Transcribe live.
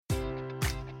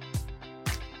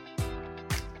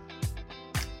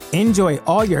Enjoy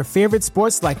all your favorite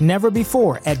sports like never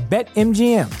before at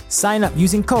BetMGM. Sign up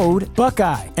using code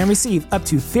Buckeye and receive up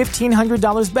to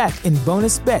 $1,500 back in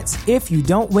bonus bets if you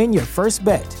don't win your first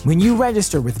bet. When you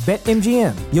register with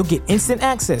BetMGM, you'll get instant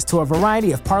access to a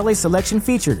variety of parlay selection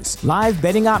features, live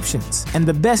betting options, and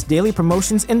the best daily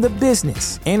promotions in the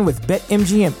business. And with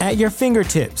BetMGM at your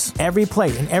fingertips, every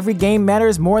play and every game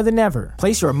matters more than ever.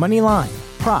 Place your money line,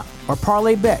 prop, or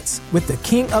parlay bets with the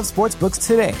king of sportsbooks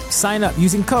today. Sign up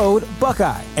using code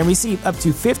Buckeye and receive up to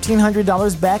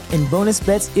 $1,500 back in bonus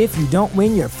bets if you don't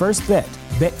win your first bet.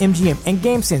 BetMGM and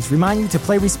GameSense remind you to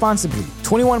play responsibly.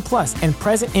 21 plus and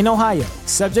present in Ohio,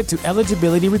 subject to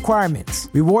eligibility requirements.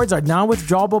 Rewards are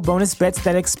non-withdrawable bonus bets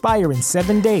that expire in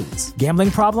 7 days. Gambling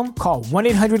problem? Call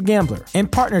 1-800-GAMBLER. In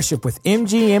partnership with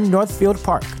MGM Northfield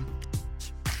Park.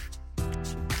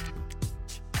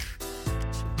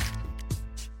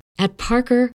 At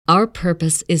Parker, our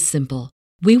purpose is simple.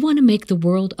 We want to make the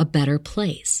world a better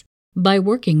place by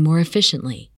working more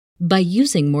efficiently, by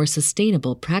using more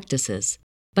sustainable practices,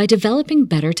 by developing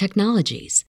better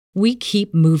technologies. We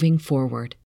keep moving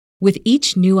forward. With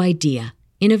each new idea,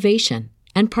 innovation,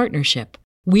 and partnership,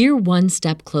 we're one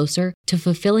step closer to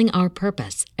fulfilling our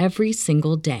purpose every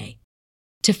single day.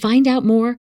 To find out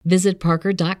more, visit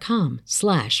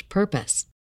parker.com/purpose.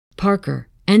 Parker,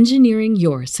 engineering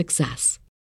your success.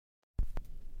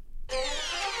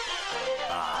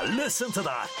 Listen to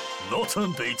that.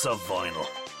 Nothing beats a vinyl.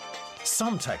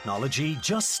 Some technology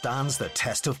just stands the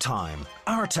test of time.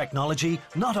 Our technology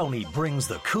not only brings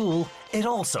the cool, it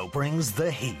also brings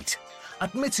the heat.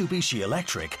 At Mitsubishi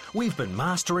Electric, we've been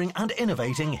mastering and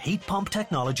innovating heat pump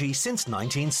technology since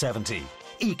 1970.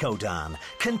 EcoDan,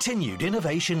 continued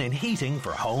innovation in heating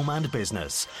for home and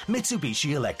business.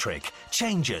 Mitsubishi Electric,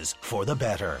 changes for the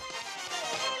better.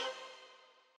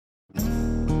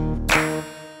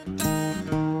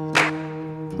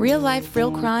 Real Life,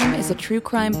 Real Crime is a true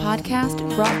crime podcast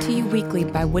brought to you weekly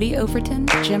by Woody Overton,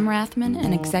 Jim Rathman,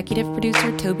 and executive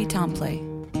producer Toby Tomplay.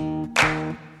 You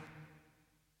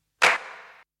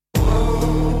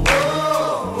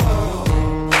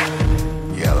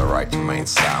have the right to remain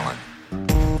silent.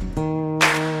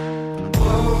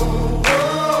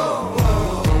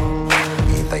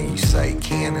 Anything you say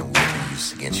can and will be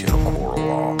used against you in a court of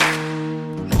law.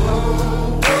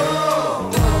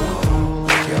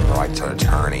 Right to an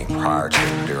attorney prior to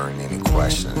and during any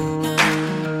question. You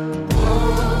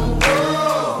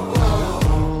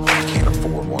can't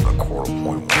afford one, the court will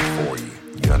appoint one for you.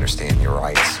 You understand your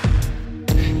rights.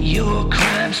 Your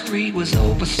crime spree was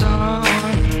over, son.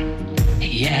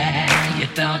 Yeah, you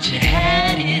thought you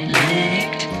had it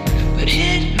licked, but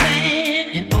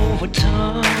Hitman in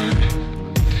Overton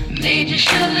made you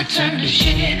shoulda turned to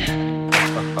shit.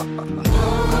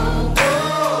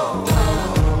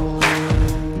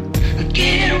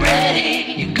 Get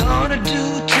ready, you're gonna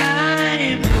do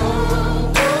time.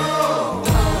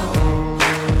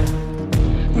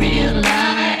 Real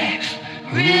life,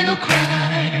 real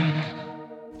crime.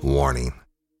 Warning.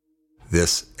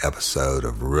 This episode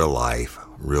of Real Life,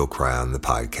 Real Crime, the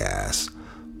podcast,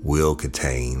 will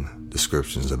contain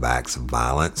descriptions of acts of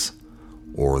violence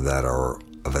or that are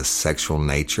of a sexual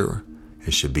nature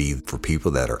and should be for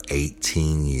people that are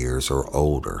 18 years or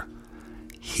older.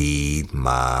 Heed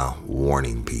my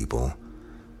warning, people.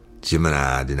 Jim and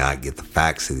I did not get the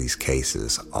facts of these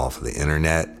cases off of the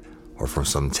internet or from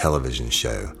some television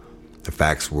show. The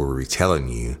facts we're retelling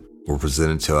you were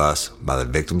presented to us by the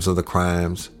victims of the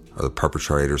crimes or the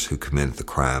perpetrators who committed the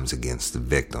crimes against the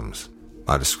victims.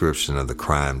 My description of the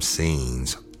crime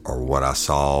scenes are what I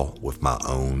saw with my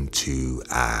own 2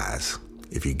 eyes.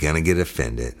 If you're going to get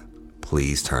offended,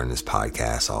 please turn this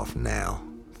podcast off now.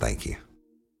 Thank you.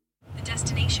 The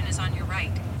destination is on your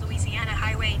right, Louisiana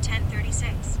Highway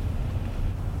 1036.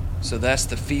 So that's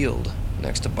the field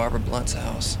next to Barbara Blunt's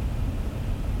house.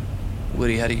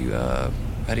 Woody, how do you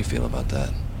feel about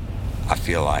that? I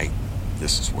feel like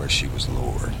this is where she was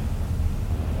lured.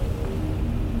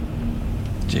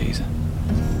 Jeez.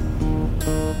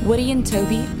 Woody and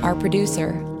Toby, our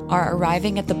producer, are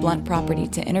arriving at the Blunt property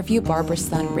to interview Barbara's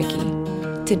son, Ricky.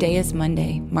 Today is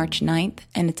Monday, March 9th,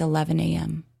 and it's 11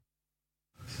 a.m.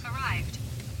 Arrived.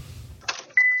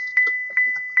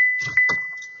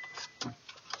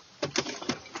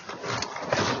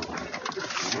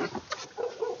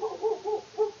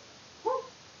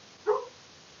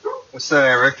 What's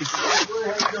that, Ricky?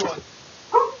 How you doing?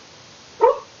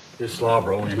 Just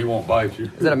slobber on you. He won't bite you.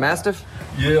 Is that a Mastiff?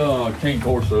 Yeah, King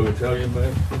Corso, Italian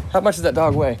man. How much does that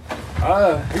dog weigh?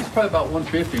 He's probably about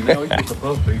 150 now. He's just a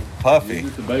puppy. Puffy? He's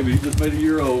just a baby. He just made a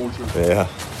year old. So Yeah.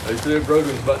 They said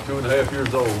Brogan's about 2.5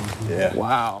 years old. Yeah.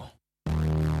 Wow.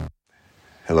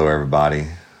 Hello, everybody.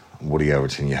 I'm Woody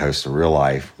Overton, your host of Real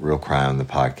Life, Real Crime, the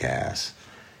podcast.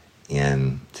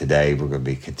 And today we're going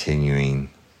to be continuing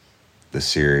the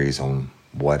series on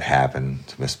what happened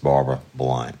to Miss Barbara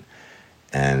Blount.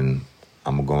 And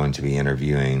I'm going to be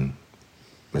interviewing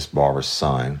Miss Barbara's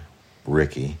son,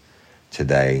 Ricky,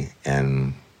 today.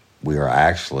 And we are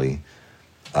actually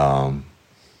in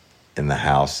the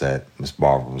house that Miss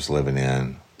Barbara was living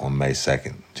in on May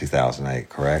 2nd, 2008,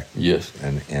 correct? Yes.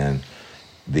 And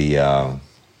the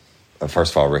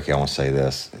first of all, Ricky, I want to say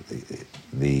this.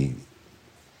 And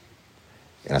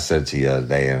I said it to you the other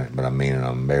day, but I mean it,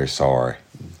 I'm very sorry.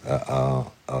 I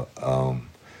mean,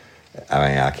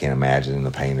 I can't imagine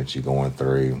the pain that you're going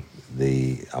through.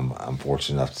 I'm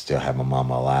fortunate enough to still have my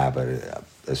mama alive, but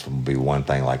this will be one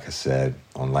thing, like I said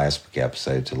on last week's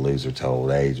episode, to lose her to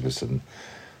old age, but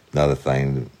another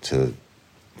thing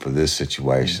for this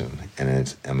situation. And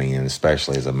it's, I mean,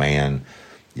 especially as a man,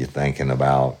 you're thinking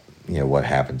about, you know, what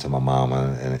happened to my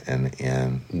mama and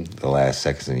the last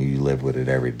seconds, and you live with it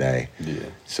every day. Yeah.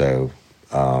 So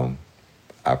I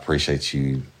appreciate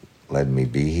you letting me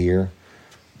be here,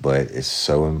 but it's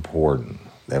so important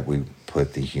that we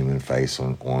put the human face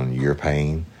on your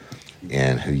pain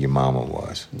and who your mama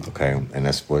was, okay? And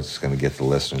that's what's going to get the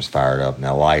listeners fired up.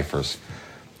 Now, lifers,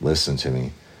 listen to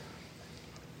me.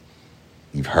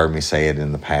 You've heard me say it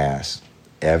in the past.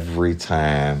 Every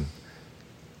time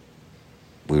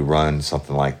we run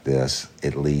something like this,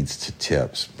 it leads to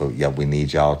tips. But yeah, we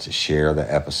need y'all to share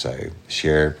the episode.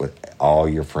 Share it with all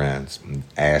your friends.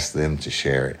 Ask them to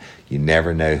share it. You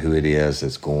never know who it is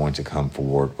that's going to come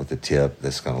forward with a tip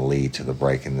that's going to lead to the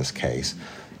break in this case.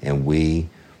 And we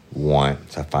want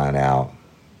to find out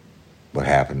what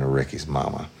happened to Ricky's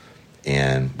mama.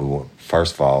 And we want,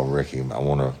 first of all, Ricky, I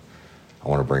want to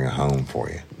bring her home for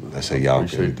you, so y'all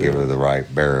can give her the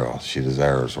right burial she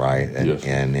deserves, right? And, yes.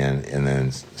 and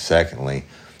then secondly,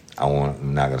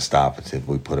 I'm not going to stop until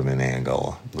we put them in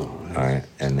Angola, all right?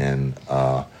 And then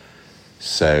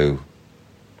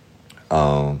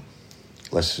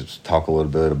let's just talk a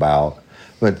little bit about.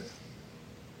 But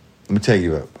let me tell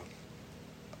you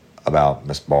about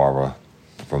Miss Barbara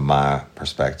from my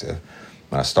perspective.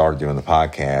 When I started doing the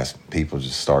podcast, people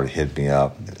just started hitting me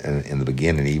up in the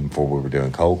beginning, even before we were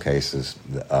doing cold cases,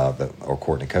 or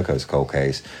Courtney Coco's cold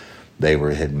case. They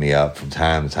were hitting me up from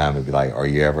time to time and be like, are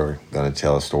you ever going to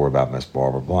tell a story about Miss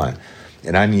Barbara Blount?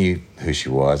 And I knew who she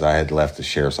was. I had left the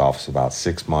sheriff's office about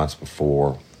 6 months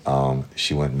before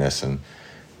she went missing,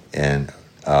 and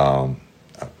to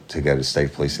go to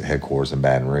state police headquarters in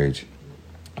Baton Rouge.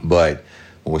 But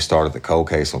when we started the cold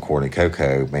case on Courtney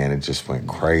Coco, man, it just went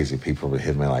crazy. People would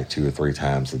hit me like 2 or 3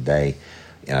 times a day.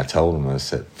 And I told them, I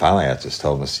said, finally I just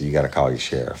told them, I said, you got to call your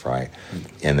sheriff, right?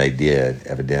 And they did,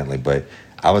 evidently. But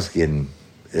I was getting,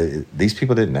 these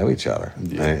people didn't know each other.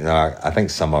 Yeah. And I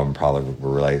think some of them probably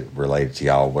were related to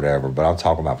y'all, whatever. But I'm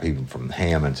talking about people from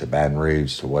Hammond to Baton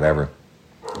Rouge to whatever.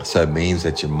 So it means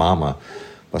that your mama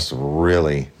must have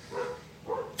really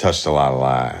touched a lot of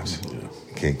lives. Yeah.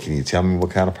 Can you tell me what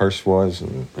kind of person she was?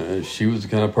 She was the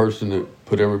kind of person that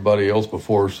put everybody else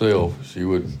before herself. She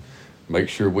would make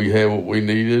sure we had what we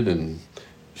needed, and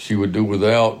she would do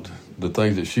without the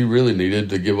things that she really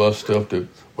needed to give us stuff that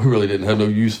we really didn't have no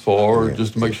use for,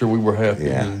 just to make sure we were happy.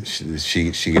 Yeah, and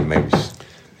she could maybe.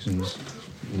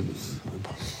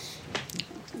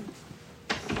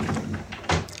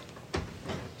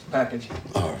 Package.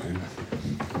 All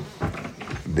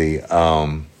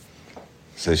right.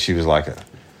 So she was like a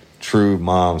true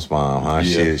mom's mom, huh?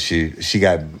 Yeah. She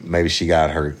got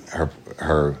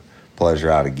her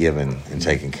pleasure out of giving and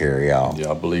taking care of y'all.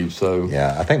 Yeah, I believe so.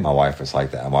 Yeah, I think my wife is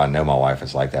like that. Well, I know my wife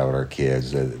is like that with her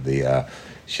kids.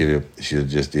 She'll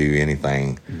just do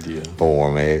anything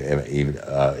for them,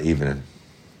 even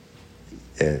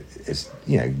it's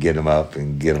get them up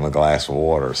and get them a glass of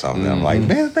water or something. Mm-hmm. I'm like,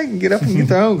 man, they can get up and get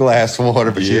their own glass of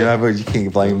water, but but you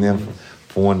can't blame them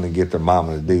for wanting to get their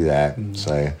mama to do that. Mm-hmm.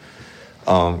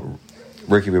 So,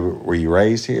 Ricky, were you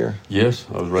raised here? Yes,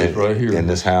 I was raised right here. In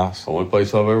this house? The only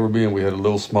place I've ever been. We had a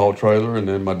little small trailer, and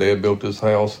then my dad built this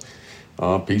house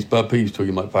piece by piece. Took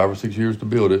him like 5 or 6 years to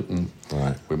build it. And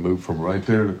we moved from right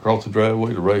there across the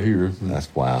driveway to right here.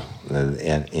 That's wow.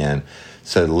 And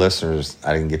so the listeners,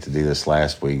 I didn't get to do this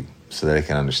last week so that they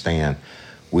can understand.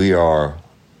 We are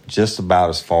just about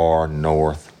as far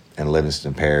north in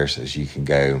Livingston Parish as you can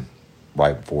go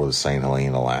right before the St.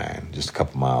 Helena line, just a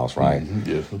couple miles, right? Mm-hmm,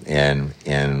 yes.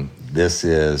 And this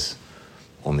is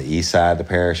on the east side of the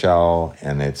parish, y'all,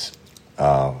 and it's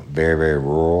very, very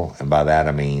rural. And by that,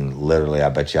 I mean, literally, I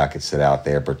bet you I could sit out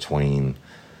there between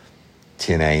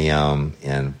 10 a.m.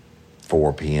 and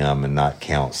 4 p.m. and not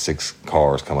count 6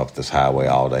 cars come up this highway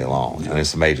all day long. And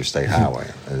it's a major state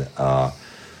highway, Highway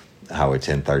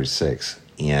 1036.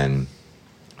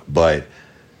 But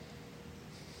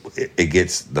it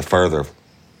gets, the further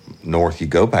north you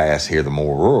go past here, the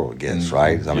more rural it gets,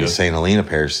 right? I mean, St. Helena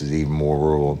Parish is even more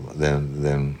rural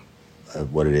than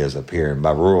what it is up here. And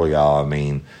by rural, y'all, I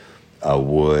mean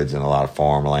woods and a lot of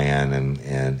farmland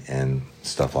and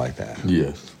stuff like that.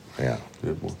 Yes. Yeah.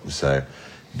 So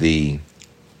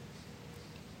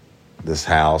this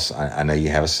house, I know you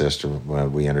have a sister.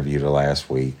 We interviewed her last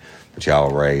week, but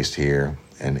y'all were raised here.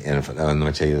 And let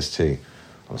me tell you this too.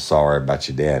 I'm sorry about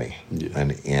your daddy.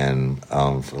 Yeah. And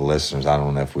for the listeners, I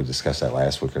don't know if we discussed that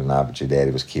last week or not, but your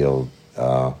daddy was killed in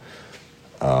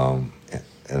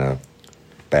a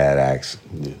bad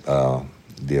accident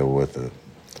deal with a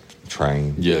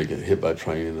train. Yeah, get hit by a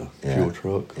train in a fuel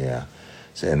truck. Yeah.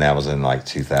 So, and that was in like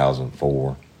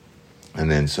 2004. And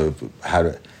then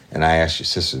and I asked your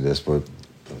sister this, but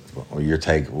your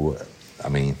take, I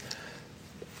mean,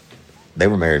 they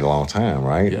were married a long time,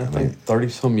 right? Yeah, I think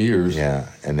 30-some years. Yeah,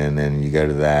 and then you go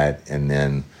to that, and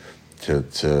then to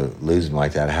lose him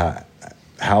like that.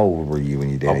 How old were you when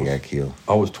your daddy got killed?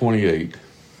 I was 28.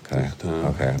 Okay.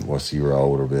 Okay. Well, so you were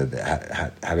older, but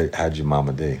how did your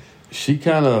mama do? She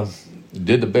kind of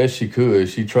did the best she could.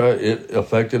 She tried. It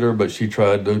affected her, but she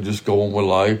tried to just go on with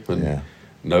life and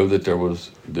know that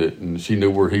and she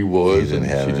knew where he was, and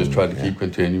she just tried to keep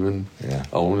continuing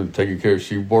on and taking care.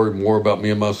 She worried more about me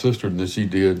and my sister than she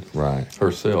did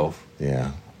herself.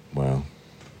 Yeah. Well,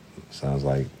 sounds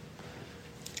like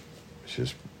it's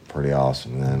just pretty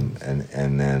awesome.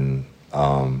 And then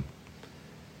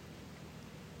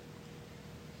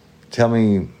tell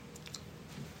me,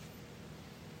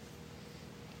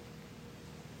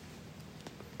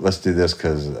 let's do this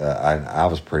because I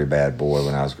was a pretty bad boy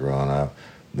when I was growing up.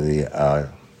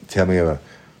 Tell me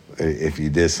if you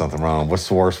did something wrong. What's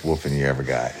the worst whooping you ever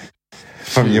got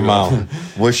from your mom?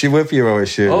 Was she whip you, or was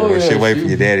she wait for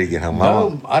your daddy to get home?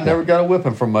 No, I never got a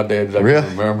whipping from my dad that I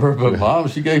can remember. But Mom,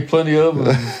 she gave plenty of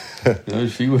them.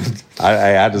 She was.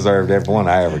 I deserved every one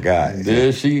I ever got. Yeah,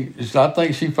 I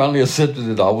think she finally accepted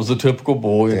that I was a typical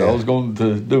boy and I was going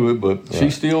to do it, but she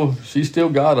still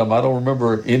got them. I don't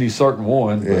remember any certain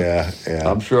one. But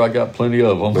I'm sure I got plenty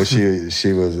of them. But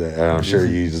she was. I'm sure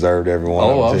you deserved every one.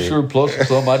 Oh, I'm sure. Plus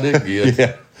some I did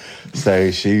get.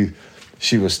 So she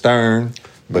was stern.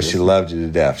 But she loved you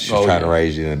to death. She was trying to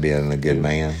raise you into being a good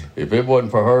man. If it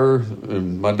wasn't for her,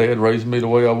 and my dad raised me the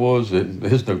way I was,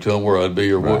 there's no telling where I'd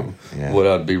be or what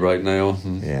I'd be right now.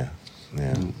 Yeah.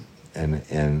 And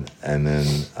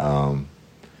then,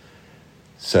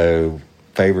 so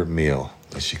favorite meal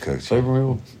that she cooked? Favorite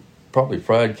meal? Probably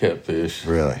fried catfish.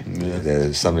 Really?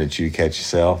 Yeah. Something that you catch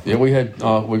yourself? Yeah,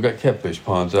 we've got catfish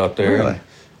ponds out there. Really?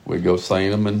 We'd go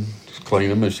seine them and clean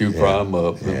them and fry them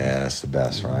up. Yeah, that's the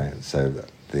best, right? So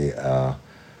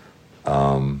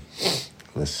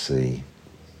let's see.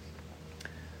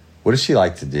 What does she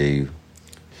like to do?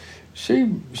 She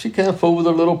kind of fooled with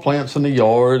her little plants in the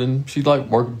yard, and she liked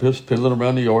working, piddling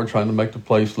around the yard, trying to make the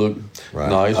place look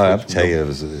nice. I have to tell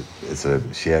you,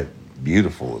 she had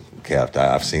beautiful kept.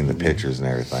 I've seen the pictures and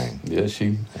everything. Yeah,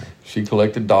 she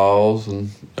collected dolls, and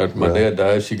after my dad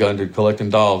died, she got into collecting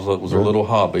dolls. That was her little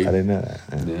hobby. I didn't know that.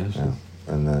 Yeah.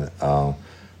 And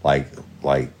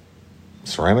like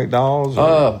ceramic dolls?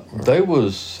 They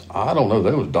was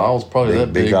dolls probably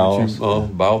that big dolls?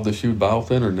 That she would buy off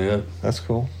the internet. That's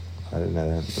cool. I didn't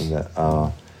know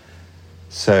that.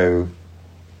 So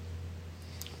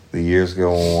the years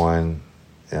go on,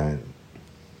 and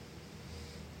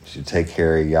she take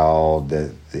care of y'all.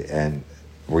 And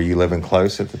were you living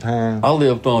close at the time? I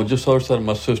lived on just the other side of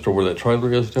my sister, where that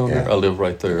trailer is down there. I lived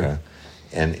right there.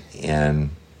 Okay. And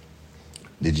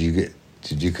did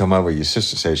you come over? Your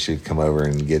sister said she'd come over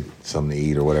and get something to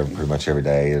eat or whatever pretty much every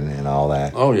day and all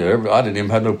that. Oh, yeah. I didn't even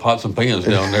have no pots and pans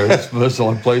down there. That's the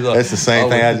only place. That's the same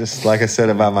thing. Like I said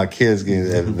about my kids,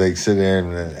 they sit there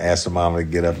and ask their mama to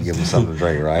get up and give them something to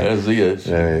drink, right? That's it.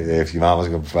 If your mama's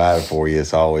going to provide it for you,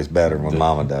 it's always better when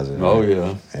mama does it. Right? Oh,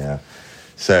 yeah. Yeah.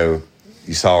 So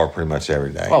you saw her pretty much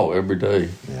every day. Oh, every day.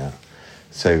 Yeah.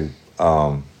 So,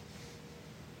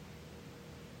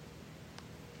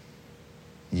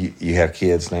 You have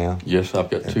kids now? Yes, I've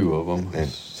got two of them, a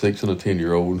 6 and a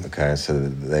 10-year-old. Okay, so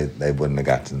they wouldn't have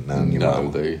got to know you.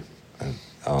 No,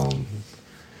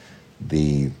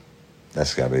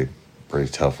 that's got to be pretty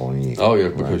tough on you. Oh yeah,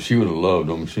 because she would have loved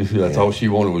them. That's all she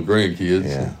wanted was grandkids.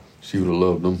 Yeah, she would have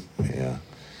loved them. Yeah,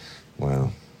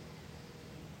 well,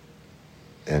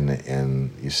 and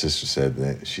your sister said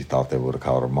that she thought they would have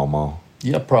called her Mama.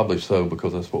 Yeah, probably so,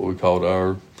 because that's what we called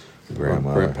our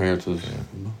grandmother. Grandparents is.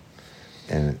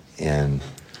 Yeah.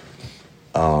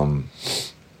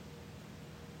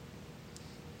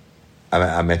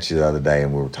 I met you the other day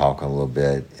and we were talking a little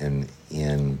bit, and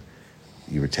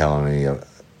you were telling me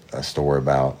a story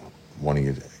about one of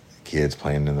your kids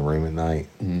playing in the room at night.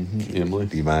 Mm-hmm. Emily.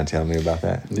 Do you mind telling me about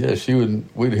that? Yeah,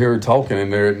 we'd hear her talking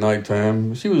in there at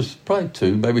nighttime. She was probably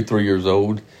 2, maybe 3 years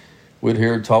old. We'd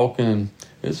hear her talking, and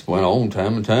it went on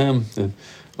time and time. And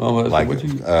night after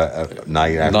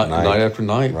night? Night after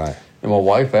night. Right. And my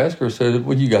wife asked her, said,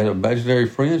 well, you got an imaginary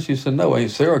friend? She said, no, Aunt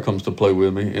Sarah comes to play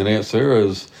with me. And Aunt Sarah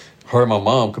is, her and my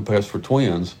mom could pass for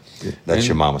twins. That's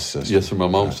your mama's sister. Yes, sir, my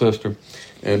mom's sister.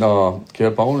 And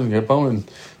kept on.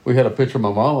 And we had a picture of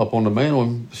my mom up on the mantle,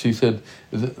 and she said,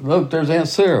 look, there's Aunt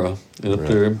Sarah up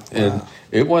there. And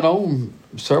it went on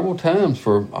several times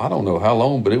for, I don't know how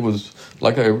long, but it was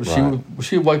like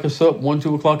she'd wake us up 1,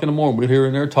 2 o'clock in the morning. We'd hear her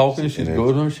in there talking. She'd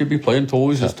go to her, she'd be playing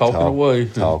toys, just talking away.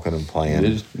 Talking and playing.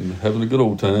 Just having a good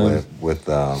old time. With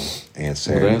Aunt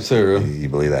Sarah. With Aunt Sarah. You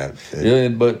believe that? Yeah,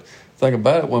 but think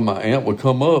about it, when my aunt would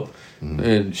come up,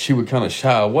 and she would kind of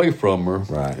shy away from her.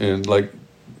 Right. And like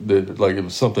it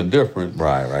was something different.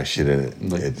 Right. She did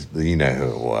it. You know who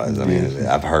it was. I mean,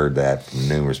 I've heard that from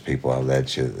numerous people,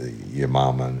 that your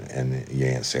mama and your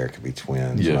Aunt Sarah could be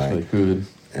twins. Yes, right? They could.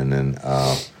 And then,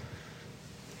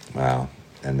 wow.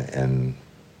 And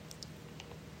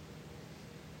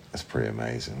that's pretty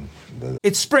amazing.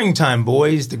 It's springtime,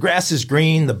 boys. The grass is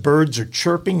green, the birds are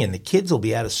chirping, and the kids will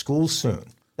be out of school soon.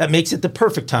 That makes it the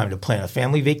perfect time to plan a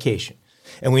family vacation.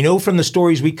 And we know from the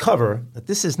stories we cover that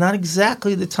this is not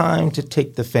exactly the time to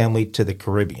take the family to the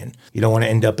Caribbean. You don't want to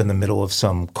end up in the middle of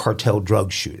some cartel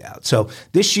drug shootout. So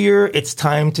this year, it's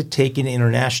time to take an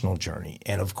international journey.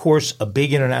 And of course, a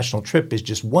big international trip is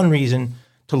just one reason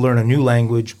to learn a new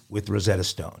language with Rosetta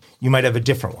Stone. You might have a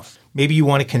different one. Maybe you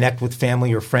want to connect with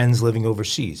family or friends living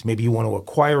overseas. Maybe you want to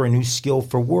acquire a new skill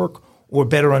for work or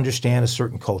better understand a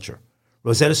certain culture.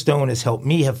 Rosetta Stone has helped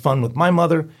me have fun with my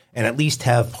mother and at least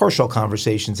have partial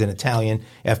conversations in Italian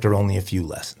after only a few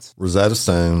lessons. Rosetta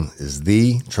Stone is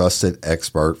the trusted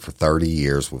expert for 30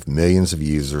 years with millions of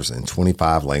users in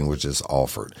 25 languages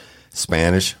offered: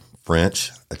 Spanish,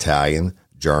 French, Italian,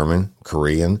 German,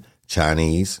 Korean,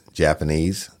 Chinese,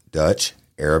 Japanese, Dutch,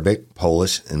 Arabic,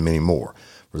 Polish, and many more.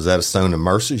 Rosetta Stone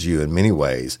immerses you in many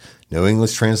ways. No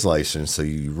English translation, so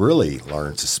you really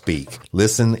learn to speak,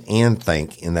 listen, and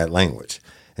think in that language.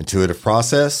 Intuitive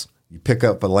process, you pick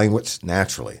up a language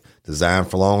naturally. Designed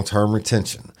for long-term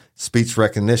retention. Speech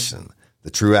recognition.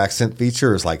 The True Accent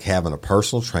feature is like having a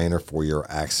personal trainer for your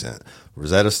accent.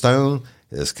 Rosetta Stone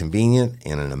is convenient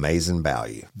and an amazing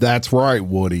value. That's right,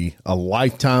 Woody. A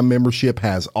lifetime membership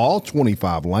has all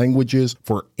 25 languages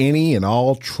for any and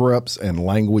all trips and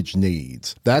language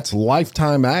needs. That's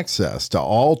lifetime access to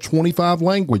all 25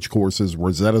 language courses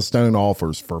Rosetta Stone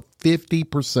offers for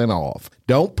 50% off.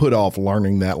 Don't put off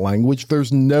learning that language.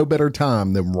 There's no better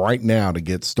time than right now to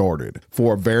get started.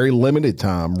 For a very limited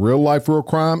time, Real Life Real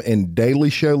Crime and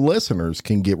Daily Show listeners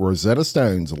can get Rosetta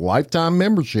Stone's lifetime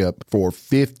membership for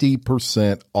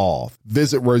 50% off.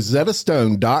 Visit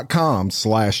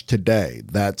rosettastone.com/today.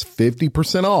 That's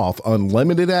 50% off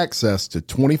unlimited access to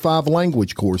 25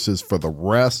 language courses for the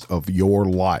rest of your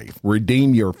life.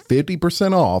 Redeem your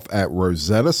 50% off at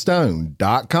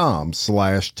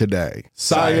rosettastone.com/today.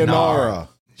 Sayonara.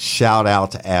 Shout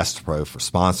out to Astropro for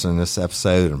sponsoring this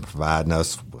episode and providing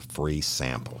us with free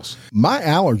samples. My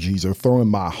allergies are throwing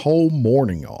my whole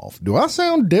morning off. Do I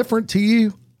sound different to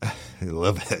you? A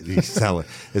little bit. You sound like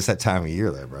it's that time of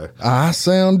year there, bro. I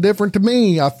sound different to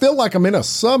me. I feel like I'm in a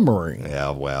submarine.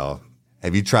 Yeah, well,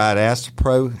 have you tried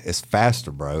Astropro? It's faster,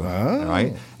 bro. Oh.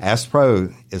 Right?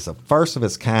 Astropro is the first of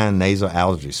its kind nasal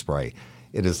allergy spray.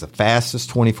 It is the fastest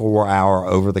 24-hour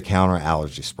over-the-counter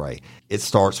allergy spray. It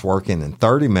starts working in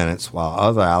 30 minutes, while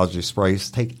other allergy sprays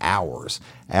take hours.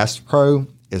 Astropro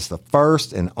is the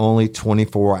first and only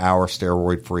 24-hour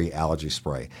steroid-free allergy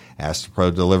spray.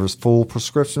 Astropro delivers full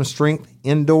prescription strength,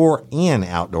 indoor and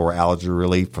outdoor allergy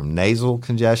relief from nasal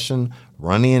congestion,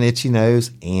 runny and itchy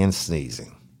nose, and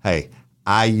sneezing. Hey,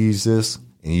 I use this,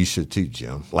 and you should too,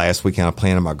 Jim. Last weekend I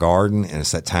planted my garden, and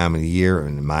it's that time of the year,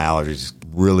 and my allergies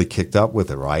really kicked up with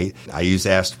it, right? I use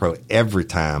Astropro every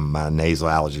time my nasal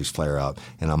allergies flare up,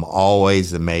 and I'm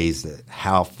always amazed at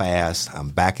how fast I'm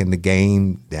back in the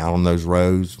game, down on those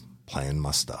roads, playing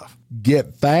my stuff.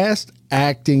 Get fast,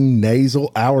 quick-acting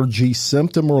nasal allergy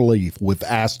symptom relief with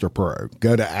Astropro.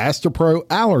 Go to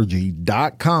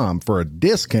AstroProAllergy.com for a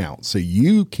discount so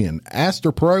you can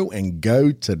Astropro and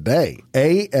go today.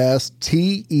 ASTEPRO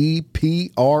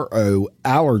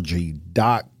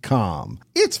allergy.com.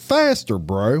 It's faster,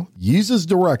 bro. Use as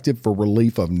directed for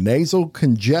relief of nasal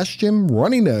congestion,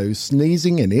 runny nose,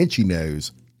 sneezing, and itchy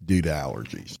nose due to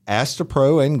allergies.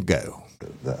 Astropro and go.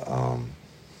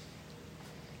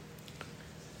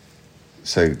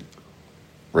 So,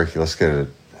 Ricky, let's go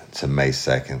to May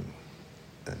 2nd,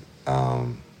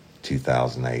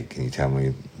 2008. Can you tell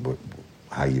me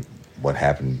what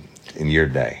happened in your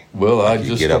day? Well, like I you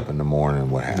just get up in the morning.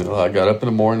 What happened? I got up in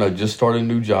the morning. I just started a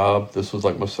new job. This was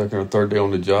like my second or third day on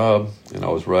the job, and I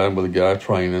was riding with a guy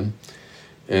training,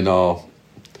 and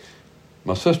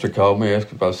my sister called me,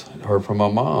 asked if I heard from my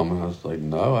mom, and I was like,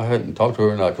 no, I hadn't talked to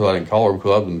her, because I didn't call her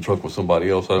because I was in the truck with somebody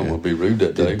else. I didn't want to be rude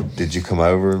that day. Did you come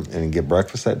over and get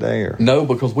breakfast that day? Or? No,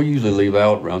 because we usually leave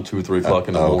out around 2 or 3 o'clock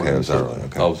in the morning. Okay, it was early.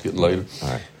 Okay. I was getting later. All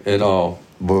right. And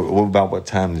what about what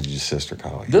time did your sister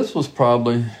call you? This was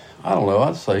probably, I don't know,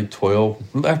 I'd say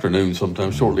 12, afternoon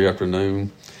sometime, shortly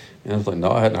afternoon. And I was like,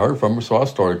 no, I hadn't heard from her, so I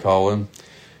started calling.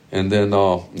 And then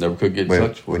never could get in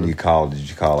touch with when her. you called, did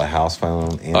you call a house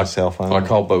phone and a cell phone? I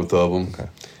called both of them. Okay.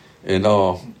 And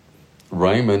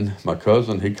Raymond, my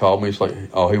cousin, he called me. It's like,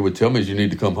 all he would tell me is you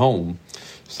need to come home.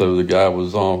 So the guy I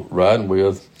was riding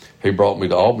with, he brought me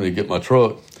to Albany to get my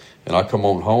truck. And I come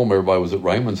on home, everybody was at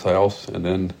Raymond's house. And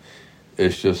then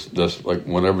it's just like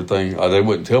when everything, they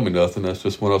wouldn't tell me nothing. That's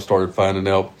just when I started finding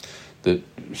out that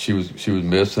she was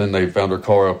missing. They found her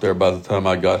car up there by the time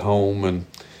I got home, and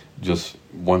just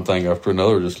one thing after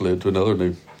another just led to another.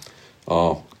 The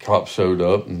cops showed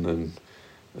up, and then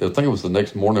I think it was the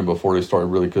next morning before they started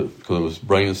really, because it was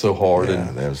raining so hard,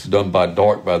 and it was done by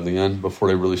dark by then before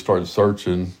they really started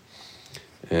searching,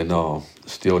 and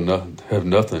still have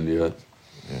nothing yet.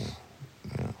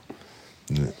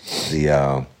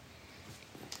 Yeah.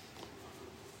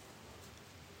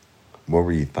 What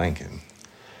were you thinking?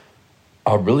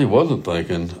 I really wasn't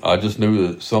thinking. I just knew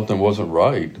that something wasn't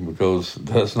right, because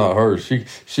that's not her. She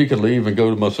could leave and go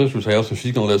to my sister's house, and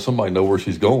she's going to let somebody know where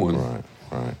she's going. Right.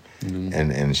 Mm-hmm.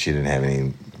 And she didn't have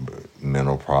any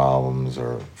mental problems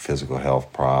or physical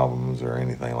health problems or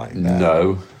anything like that?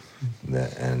 No.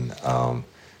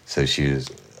 So she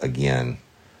was, again,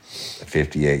 a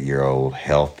 58-year-old,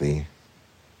 healthy.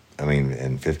 I mean,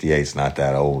 and 58's not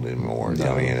that old anymore.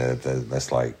 No. I mean,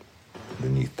 that's like the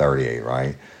new 38,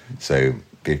 right? So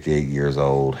 58 years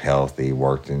old, healthy,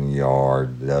 worked in the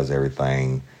yard, does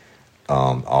everything.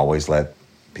 Always let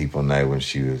people know when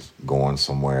she was going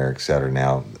somewhere, et cetera.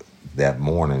 Now, that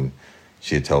morning,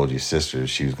 she had told your sister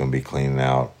she was going to be cleaning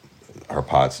out her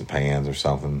pots and pans or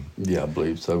something. Yeah, I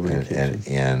believe so. Do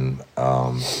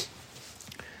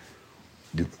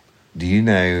you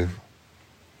know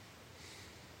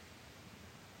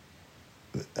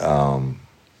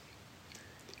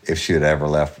if she had ever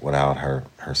left without her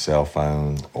cell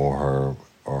phone or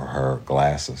her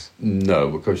glasses? No,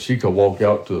 because she could walk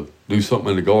out to do something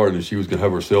in the garden, and she was going to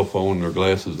have her cell phone and her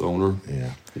glasses on her.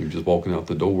 Yeah. She was just walking out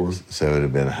the door. So it would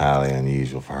have been highly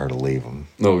unusual for her to leave them.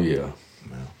 Oh, yeah.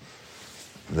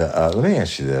 Let me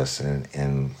ask you this,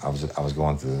 and I was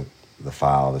going through the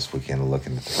file this weekend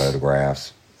looking at the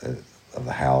photographs of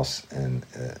the house, and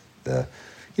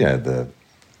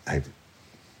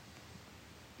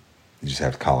you just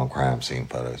have to call them crime scene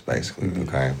photos, basically. Mm-hmm.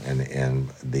 Okay, and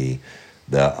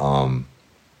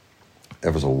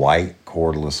there was a white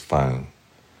cordless phone.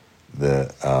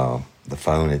 The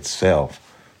phone itself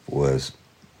was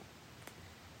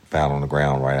found on the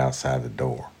ground right outside the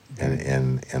door,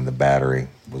 and the battery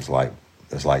was like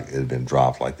it had been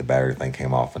dropped, like the battery thing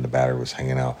came off and the battery was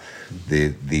hanging out.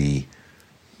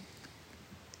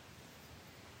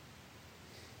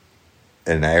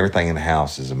 And everything in the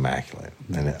house is immaculate.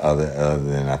 And other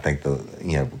than, I think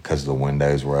because the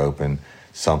windows were open,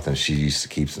 something she used to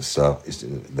keep some stuff.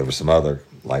 There were some other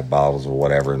like bottles or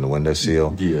whatever in the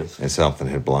windowsill. Yes. And something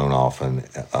had blown off on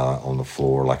the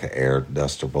floor, like an air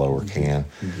duster blower can.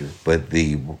 Mm-hmm. But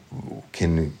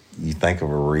can you think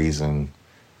of a reason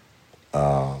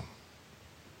for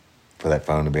that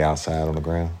phone to be outside on the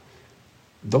ground?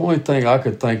 The only thing I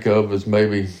could think of is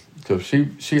maybe because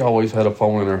she always had a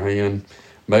phone in her hand.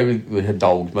 Maybe they had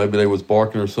dogs. Maybe they was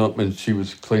barking or something, and she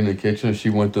was cleaning the kitchen. And she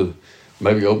went to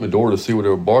maybe open the door to see what they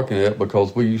were barking at,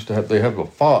 because they have a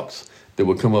fox that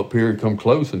would come up here and come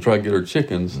close and try to get her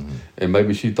chickens. Mm-hmm. And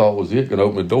maybe she thought was it, going to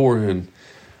open the door, and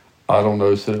I don't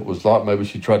know, said it was locked. Maybe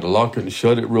she tried to lock it and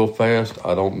shut it real fast.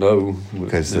 I don't know.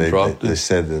 Because they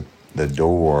said that the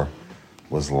door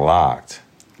was locked,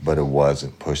 but it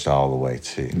wasn't pushed all the way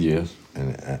to. Yes.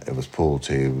 And it was pulled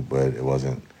to, but it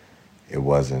wasn't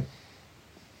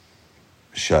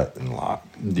shut and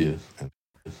locked. Yes.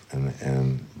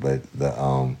 But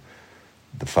the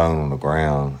phone on the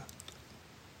ground,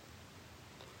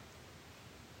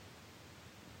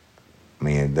 I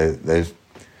mean, those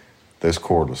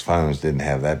cordless phones didn't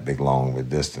have that big long of a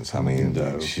distance. I mean,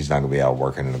 no. She's not going to be out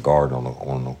working in the garden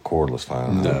on a cordless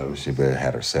phone. No. She would have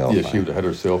had her cell phone. Yeah, she would have had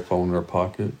her cell phone in her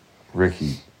pocket.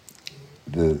 Ricky,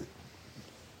 I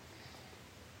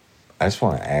just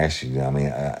want to ask you, I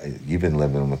mean, you've been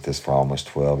living with this for almost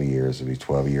 12 years. It'll be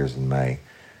 12 years in May.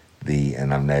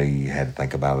 And I know you had to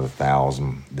think about it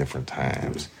 1,000 different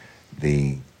times.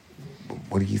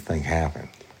 What do you think happened?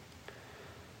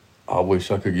 I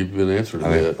wish I could give you an answer to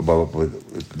that.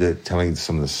 But tell me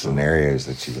some of the scenarios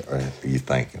that you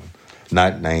thinking.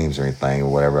 Not names or anything or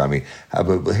whatever. I mean,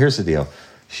 but here's the deal.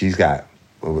 She's got,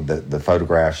 the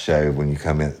photographs show when you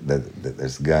come in,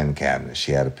 there's a gun cabinet.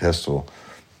 She had a pistol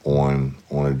on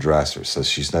a dresser. So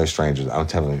she's no stranger. I'm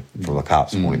telling you from the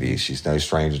cop's point of view, she's no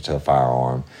stranger to a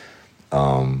firearm.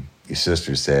 Your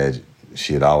sister said,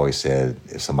 she had always said,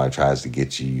 if somebody tries to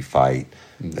get you, you fight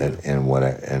and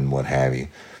what have you.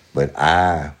 But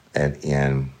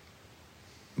and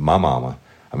my mama,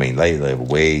 I mean, they live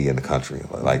way in the country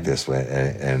like this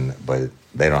way, but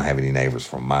they don't have any neighbors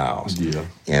for miles. Yeah.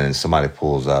 And somebody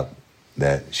pulls up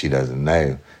that she doesn't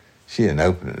know, she didn't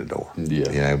open the door.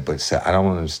 Yeah. But so I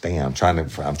don't understand. I'm trying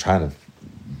to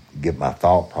get my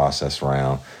thought process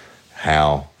around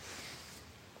how.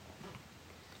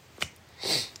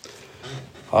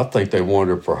 I think they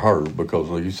wanted it for her because,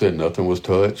 like you said, nothing was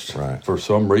touched. Right. For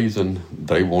some reason,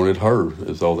 they wanted her.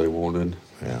 Is all they wanted.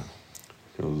 Yeah.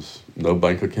 Because no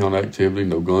bank account activity,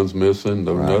 no guns missing,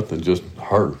 no nothing, just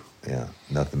her. Yeah.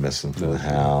 Nothing missing from the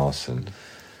house, and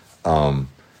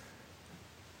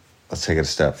let's take it a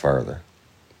step further.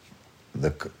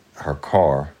 Her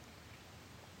car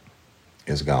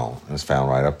is gone. It was found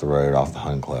right up the road off the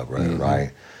Hunt Club Road,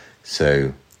 right?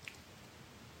 So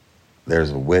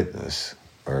there's a witness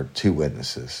or two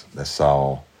witnesses that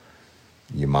saw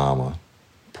your mama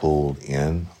pulled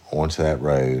in onto that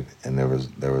road, and there was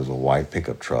a white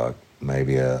pickup truck,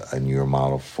 maybe a newer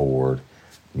model for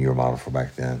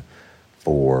back then,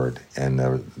 Ford, and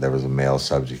there was a male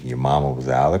subject. Your mama was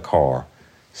out of the car,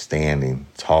 standing,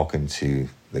 talking to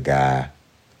the guy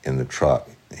in the truck.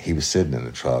 He was sitting in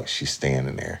the truck. She's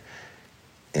standing there.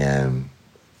 And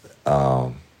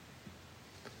that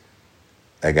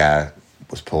guy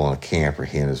was pulling a camper.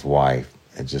 He and his wife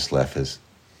had just left his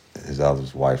other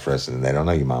wife resting. They don't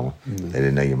know your mama. Mm-hmm. They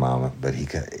didn't know your mama, but he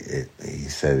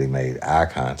said he made eye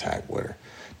contact with her.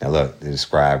 Now, look, they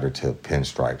described her to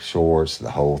pinstripe shorts,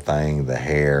 the whole thing, the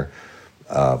hair,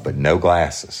 but no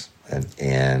glasses.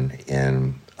 And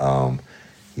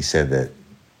he said that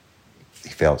he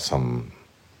felt something,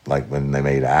 like when they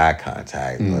made eye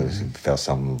contact, he felt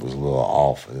something was a little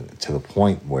off, to the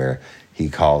point where he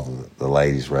called the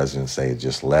lady's residence. They had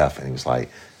just left, and he was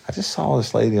like, I just saw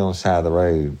this lady on the side of the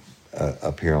road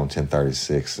up here on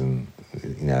 1036, and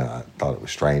I thought it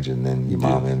was strange, and then your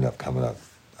mom ended up coming up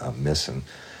missing.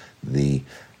 I'm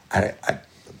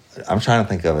trying to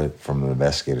think of it from an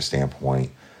investigator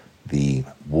standpoint.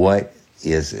 What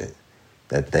is it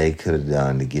that they could have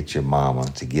done to get your mama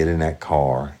to get in that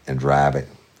car and drive it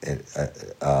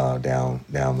down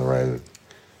the road?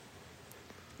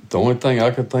 The only thing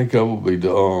I could think of would be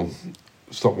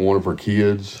something, one of her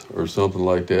kids or something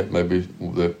like that. Maybe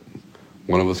that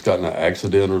one of us got in an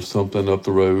accident or something up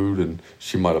the road, and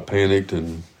she might have panicked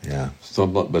and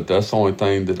something. But that's the only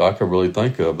thing that I could really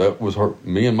think of. That was her.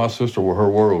 Me and my sister were her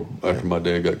world after my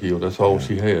dad got killed. That's all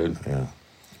she had. Yeah.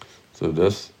 So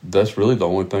that's really the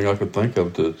only thing I could think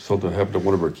of, that something happened to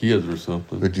one of her kids or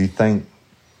something. But do you think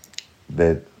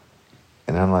that?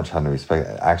 And I'm not trying to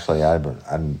respect. Actually, I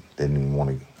didn't even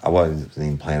want to. I wasn't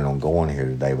even planning on going here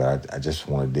today, but I just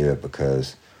want to do it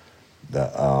because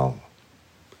I'm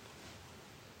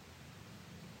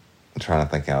trying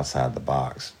to think outside the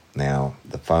box. Now,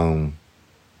 the phone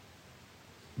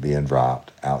being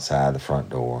dropped outside the front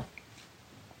door,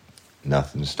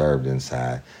 nothing disturbed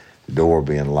inside, the door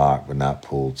being locked but not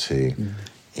pulled to,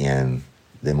 and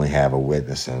then we have a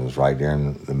witness, and it was right there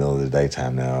in the middle of the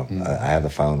daytime now. I have the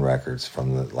phone records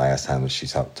from the last time that she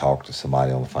talked to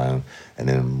somebody on the phone, and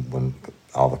then when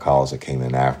all the calls that came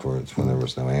in afterwards when there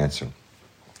was no answer.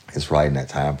 It's right in that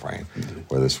time frame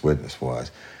where this witness was.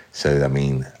 So, I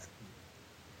mean,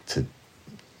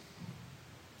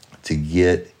 to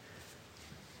get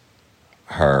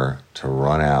her to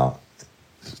run out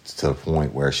to the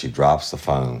point where she drops the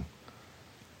phone,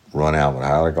 run out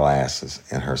without her glasses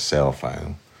and her cell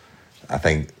phone, I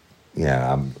think,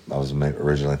 I was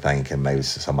originally thinking maybe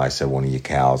somebody said one of your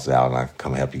cows out and I can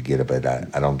come help you get it, but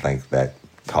I don't think that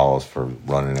calls for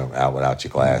running out without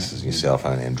your glasses and your cell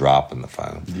phone and dropping the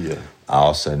phone. Yeah. I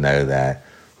also know that,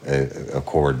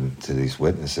 according to these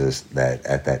witnesses, that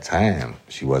at that time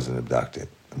she wasn't abducted,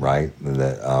 right?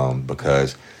 That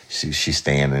because she's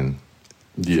standing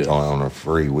on her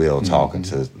free will talking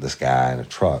to this guy in a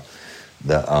truck.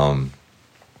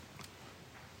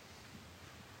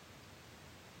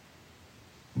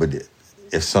 But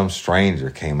if some stranger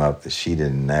came up that she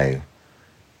didn't know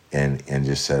and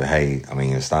just said, hey, I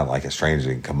mean, it's not like a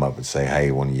stranger can come up and say,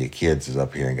 hey, one of your kids is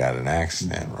up here and got an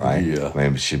accident, right? Yeah.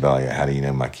 Maybe she'd be like, how do you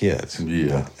know my kids?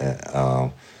 Yeah.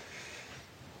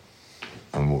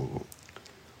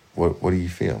 What do you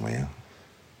feel, man?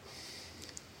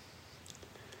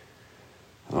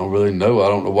 I don't really know. I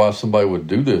don't know why somebody would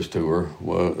do this to her.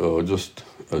 Well, just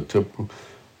a typical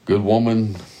good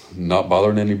woman, not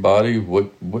bothering anybody.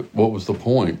 What was the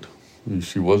point?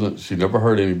 She never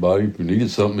hurt anybody. If you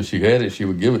needed something, if she had it, she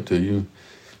would give it to you.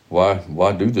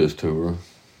 Why do this to her?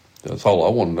 That's all I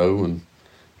want to know. And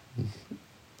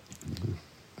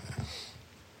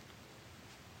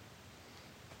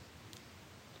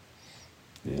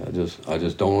I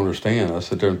just don't understand. I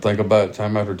sit there and think about it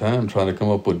time after time, trying to come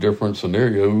up with different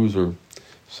scenarios or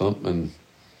something.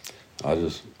 I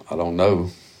don't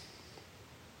know.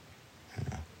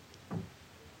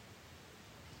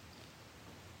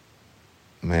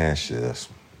 Let me ask you this.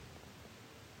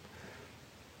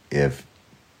 If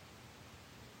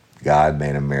God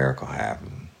made a miracle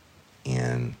happen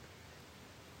and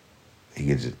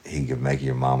he could make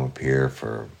your mom appear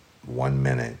for 1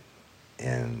 minute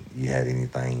and you had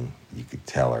anything you could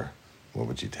tell her, what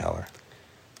would you tell her?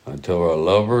 I'd tell her I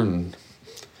love her and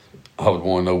I would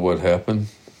want to know what happened.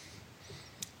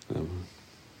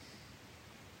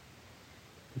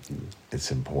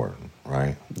 It's important,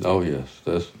 right? Oh, yes.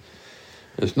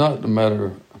 It's not the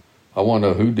matter. I want to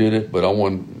know who did it, but I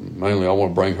want to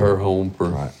bring her home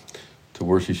to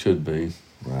where she should be.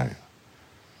 Right.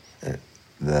 I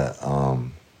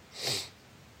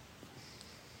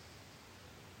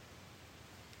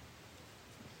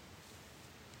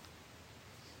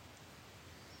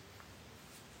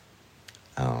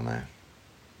don't know.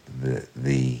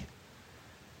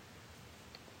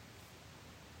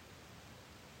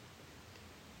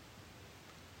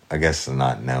 I guess the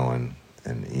not knowing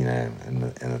and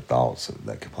the thoughts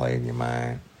that could play in your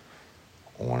mind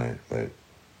on it, but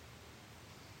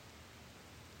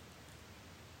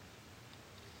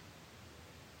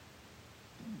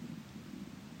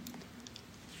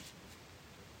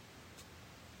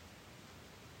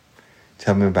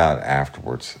tell me about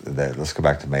afterwards. Let's go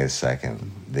back to May the 2nd.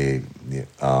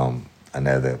 I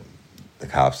know that the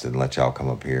cops didn't let y'all come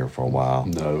up here for a while.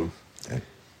 No. I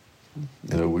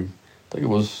think it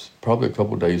was probably a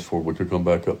couple of days before we could come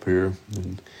back up here.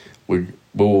 And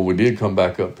when we did come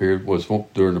back up here, it was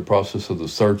during the process of the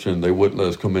searching. They wouldn't let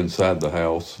us come inside the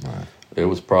house. Right. It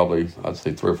was probably, I'd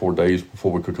say, 3 or 4 days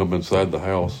before we could come inside the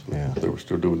house. Yeah. They were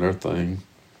still doing their thing.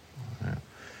 Yeah.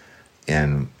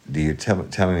 And do you tell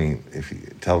me, if you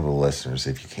tell the listeners,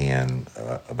 if you can,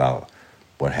 about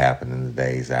what happened in the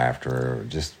days after, or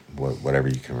just whatever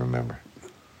you can remember?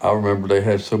 I remember they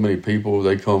had so many people.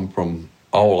 They come from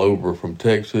all over, from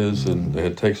Texas, and they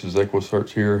had Texas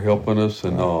EquuSearch here helping us,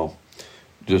 and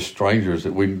just strangers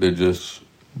that just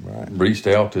reached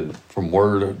out to, from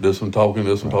word, this one talking,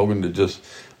 that just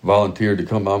volunteered to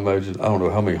come. I imagine, I don't know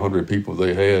how many hundred people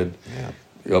they had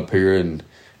up here, and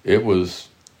it was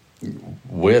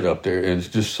wet up there, and it's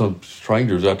just some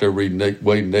strangers out there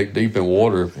wading neck deep in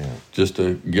water just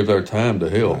to give their time to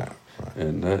help. Right.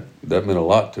 And that meant a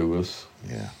lot to us.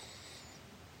 Yeah.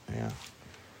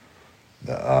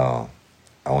 I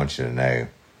want you to know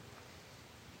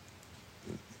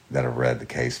that I read the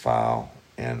case file,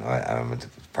 and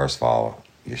first of all,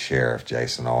 your sheriff,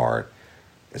 Jason Art,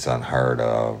 it's unheard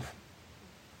of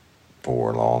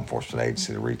for a law enforcement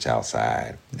agency to reach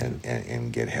outside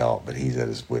and get help, but he's at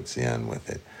his wit's end with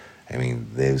it. I mean,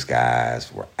 those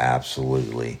guys were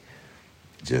absolutely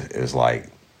it was like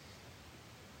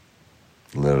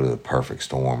literally the perfect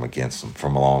storm against them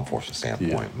from a law enforcement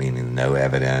standpoint, meaning no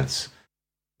evidence.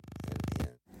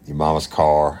 Your mama's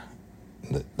car,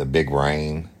 the big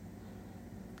rain,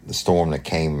 the storm that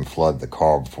came and flooded the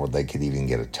car before they could even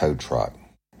get a tow truck.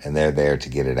 And they're there to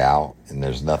get it out, and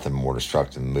there's nothing more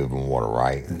destructive than moving water,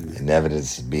 right? Mm-hmm. And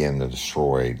evidence is being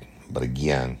destroyed. But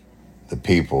again, the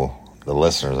people, the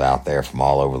listeners out there from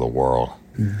all over the world,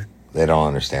 they don't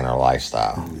understand our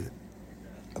lifestyle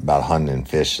about hunting and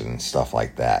fishing and stuff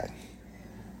like that.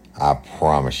 I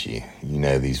promise you, you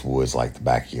know these woods like the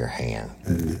back of your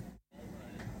hand.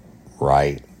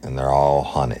 Right? And they're all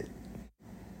hunted.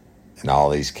 In all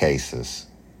these cases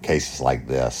like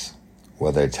this,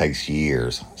 whether it takes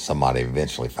years, somebody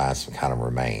eventually finds some kind of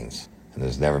remains. And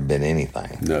there's never been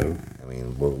anything. No. I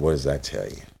mean, what does that tell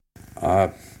you?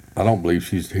 I don't believe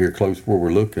she's here close where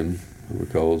we're looking,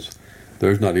 because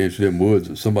there's not an inch in them woods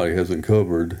that somebody hasn't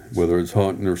covered, whether it's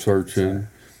hunting or searching.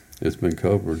 It's been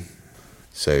covered.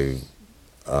 So,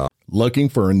 looking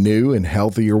for a new and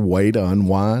healthier way to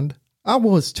unwind? I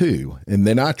was too, and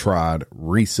then I tried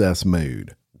Recess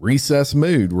Mood. Recess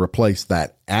Mood replaced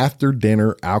that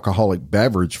after-dinner alcoholic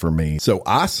beverage for me, so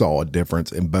I saw a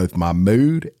difference in both my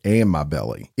mood and my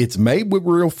belly. It's made with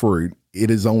real fruit. It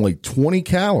is only 20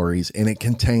 calories, and it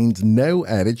contains no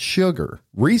added sugar.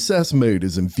 Recess Mood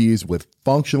is infused with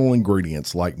functional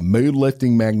ingredients like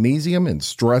mood-lifting magnesium and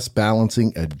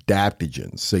stress-balancing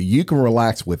adaptogens, so you can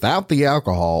relax without the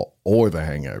alcohol or the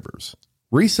hangovers.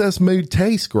 Recess Mood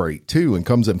tastes great too and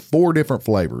comes in 4 different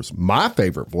flavors. My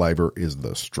favorite flavor is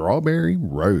the strawberry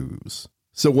rose.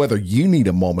 So whether you need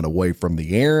a moment away from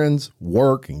the errands,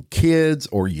 work, and kids,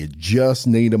 or you just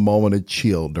need a moment of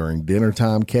chill during dinner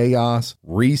time chaos,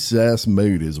 Recess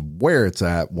Mood is where it's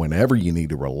at whenever you need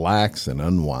to relax and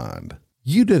unwind.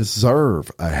 You deserve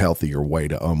a healthier way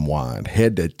to unwind.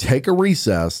 Head to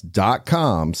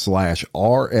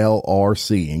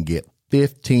takearecess.com/RLRC and get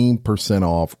 15%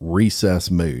 off Recess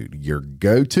Mood, your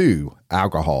go-to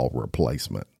alcohol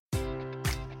replacement.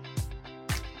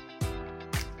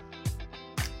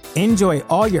 Enjoy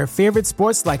all your favorite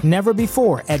sports like never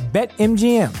before at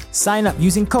BetMGM. Sign up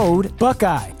using code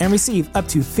Buckeye and receive up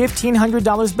to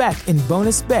 $1,500 back in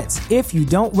bonus bets if you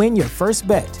don't win your first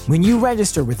bet. When you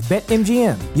register with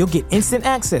BetMGM, you'll get instant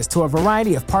access to a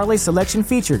variety of parlay selection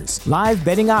features, live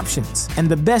betting options, and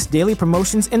the best daily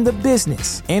promotions in the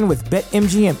business. And with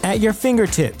BetMGM at your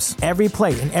fingertips, every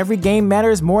play and every game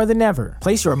matters more than ever.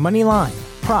 Place your money line,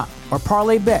 prop, or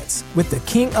parlay bets with the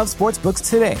king of sportsbooks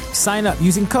today. Sign up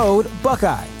using code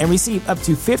Buckeye and receive up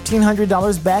to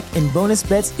 $1,500 back in bonus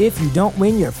bets if you don't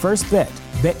win your first bet.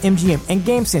 BetMGM and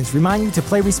GameSense remind you to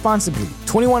play responsibly.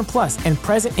 21 plus and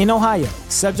present in Ohio,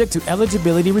 subject to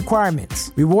eligibility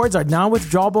requirements. Rewards are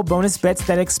non-withdrawable bonus bets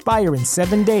that expire in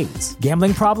 7 days.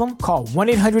 Gambling problem? Call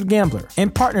 1-800-GAMBLER.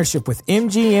 In partnership with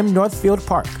MGM Northfield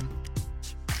Park.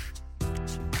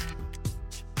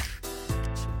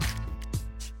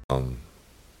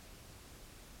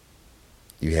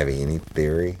 You have any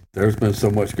theory? There's been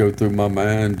so much go through my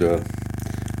mind.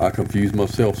 I confuse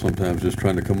myself sometimes just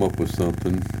trying to come up with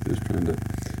something, just trying to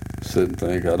sit and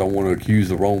think. I don't want to accuse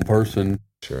the wrong person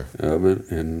of it.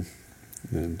 And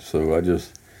so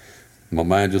my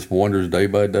mind just wanders day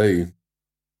by day.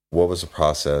 What was the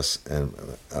process in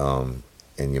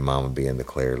your mama being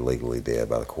declared legally dead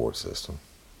by the court system?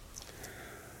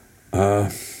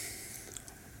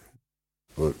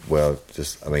 Well,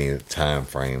 just, I mean, time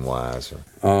frame wise.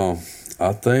 I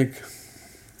think,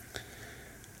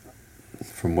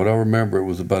 from what I remember, it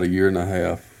was about 1.5 years,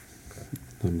 I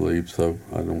believe. So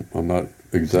I'm not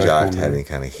exactly. Did you have any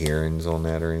kind of hearings on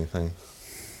that or anything?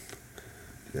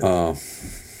 Yeah,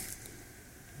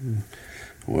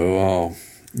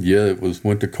 it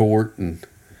went to court and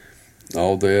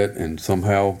all that, and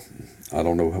somehow I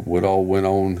don't know what all went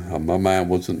on. My mind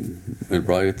wasn't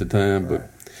right at the time, but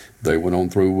they went on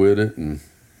through with it, and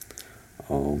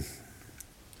well,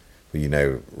 you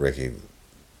know, Ricky,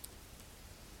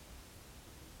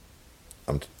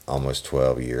 I'm almost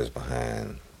 12 years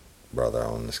behind, brother,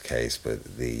 on this case, but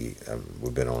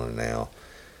we've been on it now,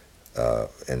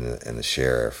 and the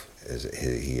sheriff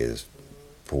he has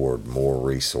poured more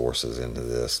resources into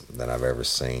this than I've ever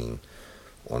seen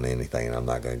on anything, and I'm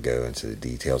not going to go into the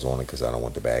details on it because I don't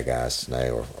want the bad guys to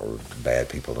know or bad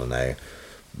people to know,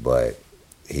 but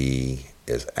he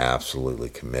is absolutely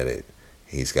committed.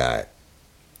 He's got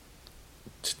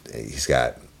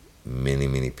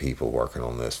many people working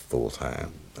on this full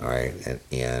time. All right,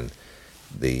 and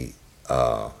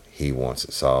he wants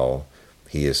it solved.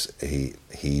 He's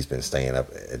been staying up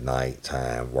at night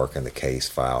time working the case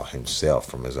file himself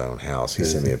from his own house. He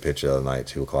sent me a picture the other night,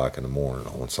 2:00 in the morning,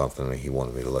 on something that he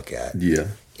wanted me to look at. Yeah,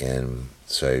 and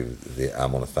so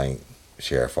I'm going to thank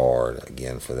Sheriff Ard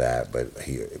again for that, but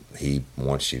he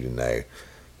wants you to know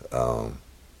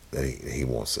that he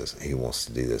wants this. He wants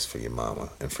to do this for your mama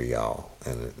and for y'all,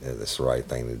 and it's the right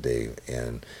thing to do.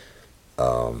 And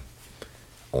I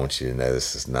want you to know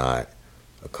this is not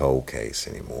a cold case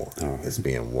anymore. Right. It's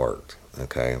being worked,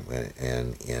 okay?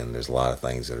 And there's a lot of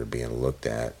things that are being looked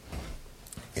at,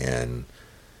 and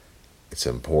it's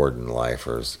important,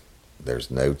 lifers. There's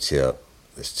no tip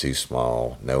It's too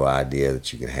small. No idea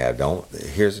that you can have. I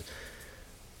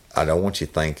don't want you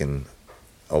thinking,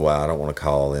 oh, well, I don't want to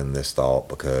call in this thought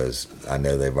because I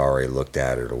know they've already looked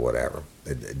at it or whatever.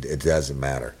 It doesn't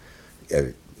matter.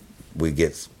 We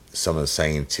get some of the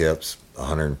same tips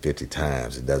 150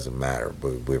 times. It doesn't matter.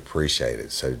 We appreciate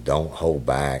it. So don't hold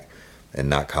back and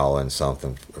not call in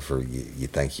something for you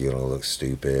think you're going to look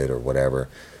stupid or whatever,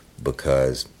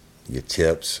 because your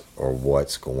tips are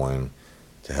what's going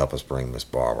to help us bring Miss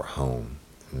Barbara home.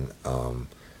 And,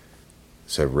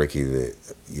 so Ricky,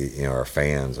 our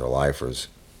fans, our lifers,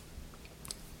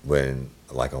 when,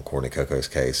 like on Courtney Coco's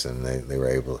case, and they were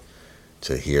able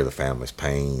to hear the family's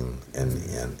pain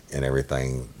and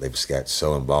everything, they just got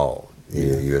so involved.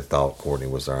 You had thought Courtney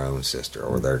was their own sister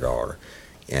or their daughter.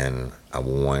 And I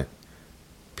want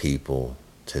people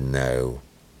to know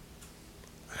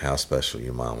how special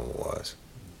your mama was.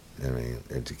 I mean,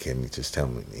 can you just tell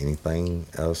me anything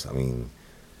else? I mean,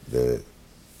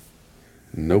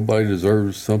 nobody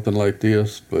deserves something like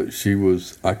this, but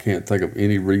I can't think of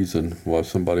any reason why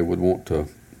somebody would want to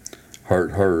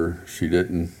hurt her. She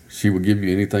would give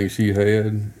you anything she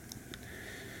had.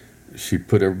 She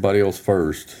put everybody else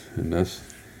first, and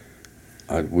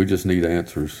we just need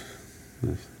answers.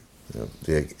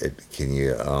 Can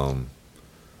you,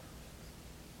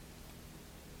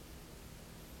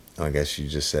 I guess you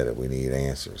just said it, we need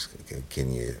answers.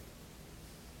 Can you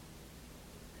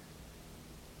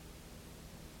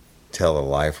tell the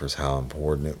lifers how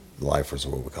important lifers are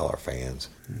what we call our fans.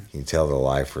 Can you tell the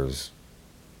lifers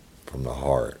from the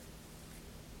heart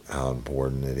how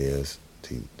important it is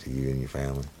to you and your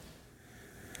family?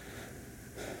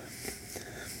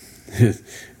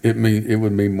 It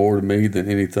would mean more to me than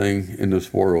anything in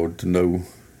this world to know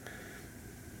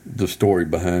the story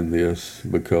behind this,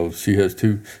 because she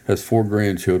has 4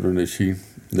 grandchildren that she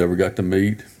never got to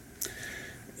meet,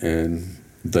 and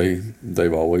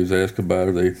they've always asked about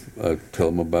her. I tell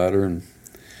them about her, and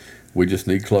we just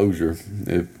need closure.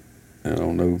 I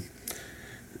don't know.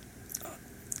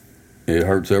 It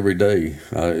hurts every day.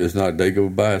 It's not a day go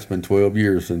by. It's been 12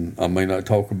 years, and I may not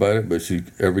talk about it, but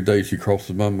every day she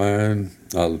crosses my mind.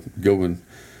 I'll go and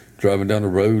driving down the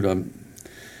road, I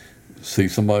see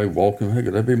somebody walking. Hey,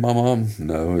 could that be my mom?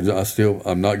 No,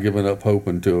 I'm not giving up hope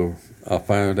until I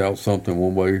find out something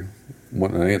one way,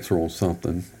 want an answer on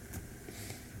something.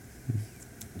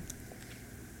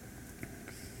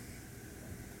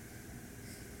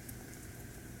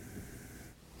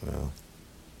 Well,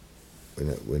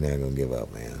 we're not going to give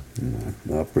up, man.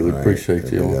 No, I really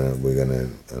appreciate you. We're gonna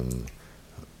I'm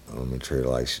gonna treat her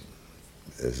like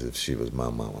as if she was my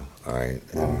mama. All right.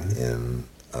 And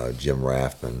Jim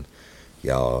Rathman,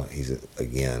 y'all, he's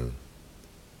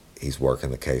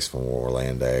working the case from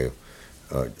Orlando.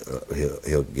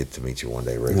 He'll get to meet you one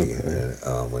day, Ricky,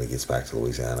 when he gets back to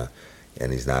Louisiana.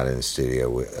 And he's not in the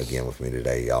studio again with me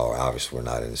today, y'all. Obviously, we're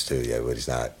not in the studio, but he's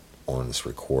not on this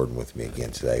recording with me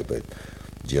again today. But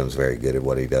Jim's very good at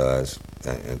what he does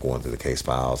and going through the case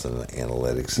files and the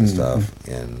analytics and stuff.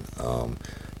 And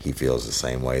he feels the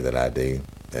same way that I do.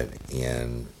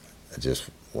 And I just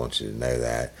want you to know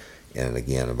that. And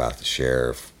again, about the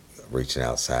sheriff reaching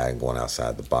outside and going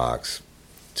outside the box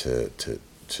to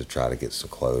try to get some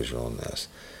closure on this.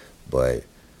 But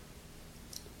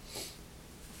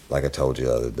like I told you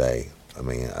the other day, I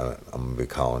mean, I'm going to be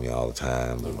calling you all the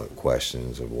time with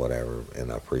questions or whatever,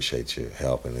 and I appreciate you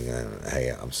helping. And hey,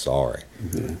 I'm sorry.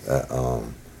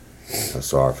 I'm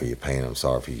sorry for your pain. I'm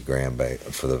sorry for your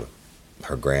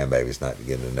her grandbabies not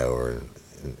getting to know her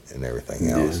and everything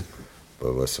else. Yeah.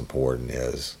 But what's important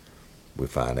is we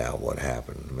find out what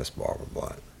happened to Miss Barbara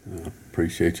Blunt. I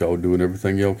appreciate y'all doing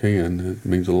everything y'all can. It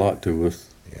means a lot to us.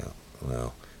 Yeah,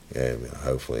 well,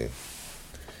 hopefully,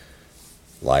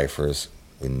 lifers,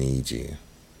 we need you.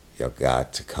 Y'all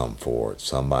got to come forward.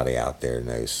 Somebody out there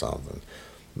knows something.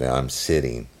 Now, I'm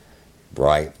sitting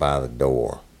right by the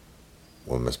door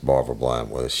with Miss Barbara Blunt,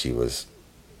 whether she was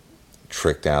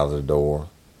tricked out of the door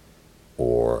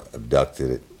or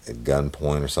abducted at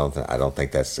gunpoint or something. I don't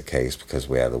think that's the case because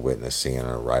we had the witness seeing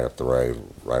her right up the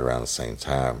road right around the same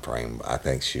time frame. I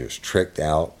think she was tricked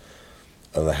out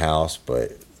of the house,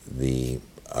 but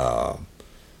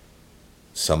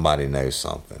somebody knows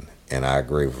something. And I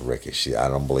agree with Ricky. I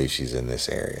don't believe she's in this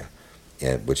area,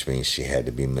 which means she had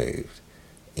to be moved.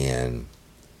 And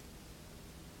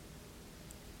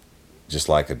just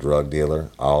like a drug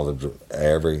dealer,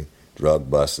 every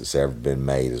drug bust that's ever been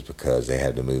made is because they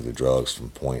had to move the drugs from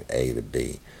point A to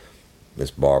B. Miss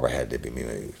Barbara had to be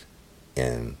moved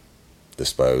and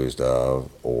disposed of,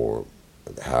 or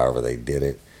however they did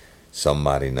it.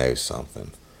 Somebody knows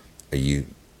something. You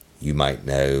might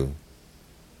know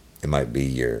It might be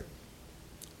your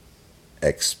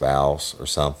ex-spouse or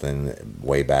something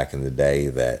way back in the day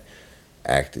that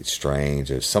acted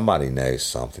strange. If somebody knows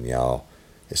something, y'all,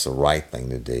 it's the right thing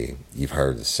to do. You've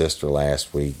heard the sister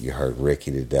last week. You heard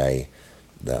Ricky today.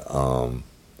 Y'all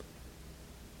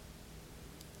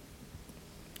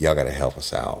got to help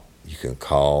us out. You can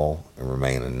call and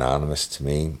remain anonymous to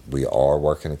me. We are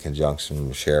working in conjunction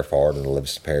with Sheriff Ard and the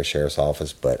Livingston Parish Sheriff's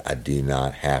Office, but I do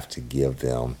not have to give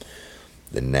them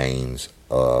the names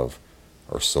of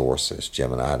or sources.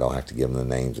 Jim and I don't have to give them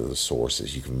the names of the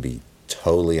sources. You can be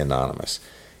totally anonymous,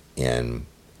 and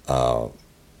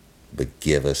but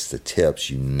give us the tips.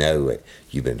 You know it.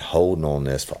 You've been holding on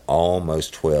this for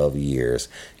almost 12 years,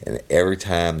 and every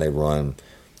time they run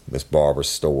Miss Barbara's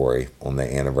story on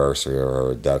the anniversary of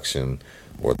her abduction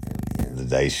or the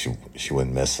day she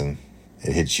went missing,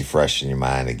 it hits you fresh in your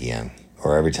mind again.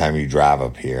 Or every time you drive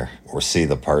up here or see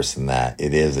the person that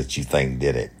it is that you think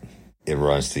did it, it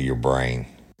runs through your brain.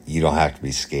 You don't have to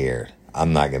be scared.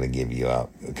 I'm not going to give you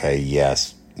up, okay?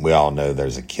 Yes, we all know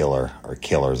there's a killer or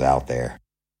killers out there.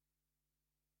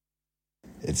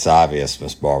 It's obvious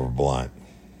Miss Barbara Blunt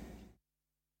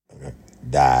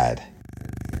died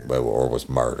or was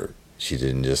murdered. She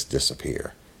didn't just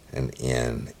disappear.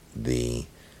 And we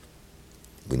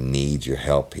need your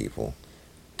help, people.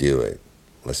 Do it.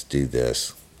 Let's do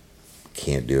this.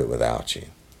 Can't do it without you.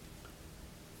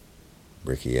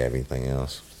 Ricky, you have anything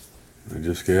else? I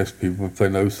just ask people if they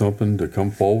know something to come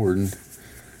forward and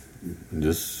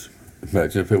just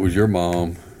imagine if it was your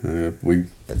mom. That's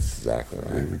exactly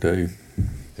right. Every day.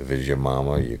 If it's your mama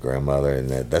or your grandmother, and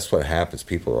that's what happens.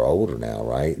 People are older now,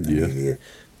 right? Yeah. I mean,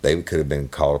 they could have been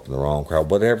caught up in the wrong crowd.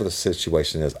 Whatever the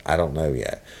situation is, I don't know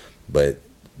yet. But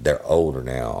they're older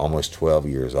now, almost 12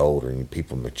 years older, and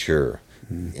people mature.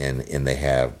 Mm-hmm. And they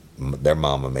have, their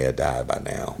mama may have died by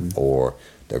now, mm-hmm. or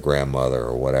their grandmother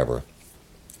or whatever.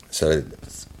 So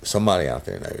somebody out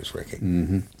there knows, Ricky.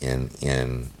 Mm-hmm.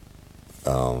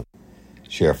 And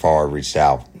Sheriff Ard reached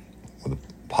out with a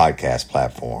podcast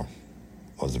platform.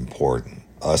 Was important.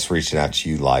 Us reaching out to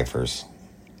you lifers,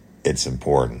 it's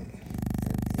important.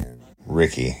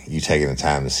 Ricky, you taking the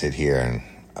time to sit here and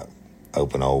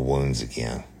open old wounds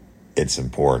again, it's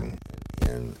important.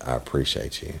 And I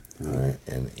appreciate you. All right.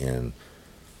 And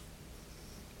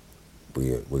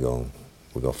we're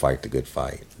gonna fight the good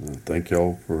fight. Thank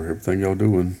y'all for everything y'all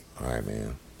doing. All right,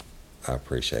 man. I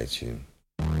appreciate you.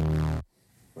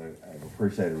 I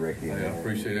appreciate it, Ricky. Hey, I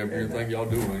appreciate everything y'all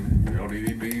doing. Y'all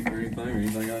need me for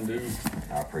anything I do.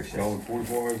 I appreciate y'all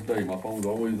 24 hours a day. My phone's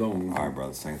always on. All right,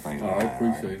 brother. Same thing. I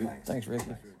appreciate it. Thanks,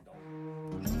 Ricky.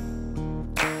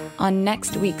 On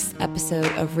next week's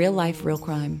episode of Real Life, Real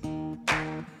Crime.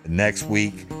 Next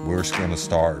week, we're going to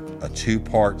start a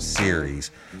 2-part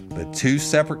series, but 2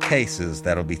 separate cases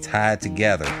that'll be tied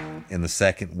together in the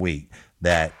second week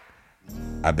that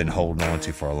I've been holding on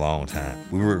to for a long time.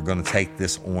 We were going to take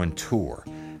this on tour,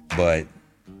 but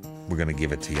we're going to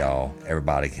give it to y'all.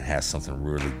 Everybody can have something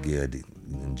really good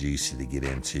and juicy to get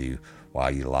into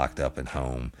while you're locked up at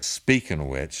home. Speaking of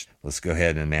which, let's go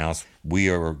ahead and announce we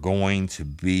are going to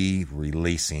be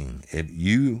releasing. If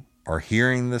you are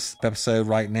hearing this episode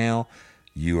right now,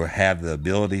 you have the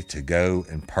ability to go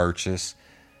and purchase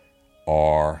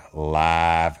our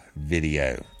live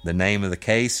video. The name of the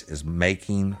case is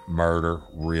Making Murder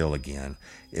Real Again.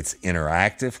 It's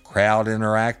interactive, crowd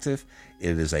interactive.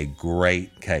 It is a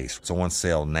great case. It's on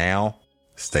sale now.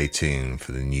 Stay tuned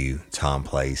for the new Tom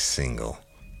Plays single.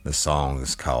 The song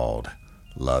is called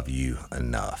Love You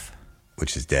Enough,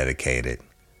 which is dedicated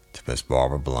to Miss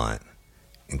Barbara Blunt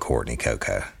and Courtney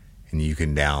Coco. And you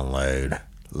can download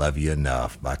Love You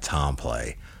Enough by Tom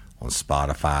Play on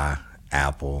Spotify,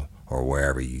 Apple, or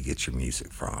wherever you get your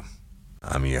music from.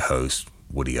 I'm your host,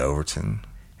 Woody Overton,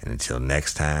 and until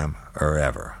next time or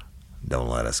ever, don't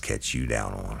let us catch you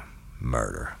down on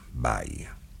Murder Bayou.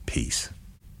 Peace.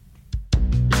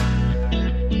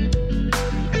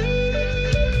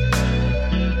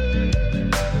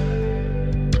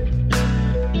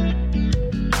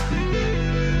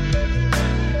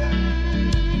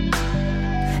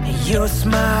 Your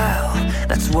smile,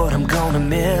 that's what I'm gonna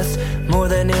miss more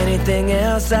than anything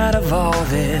else out of all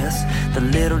this. The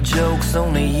little jokes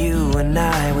only you and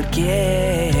I would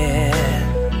get.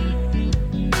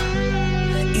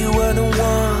 You were the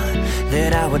one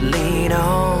that I would lean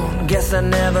on. Guess I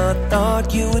never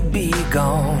thought you would be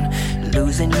gone.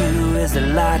 Losing you is a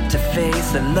lot to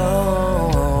face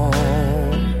alone.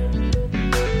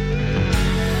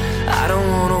 I don't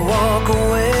wanna walk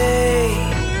away,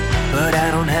 but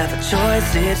I don't have a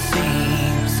choice, it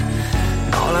seems.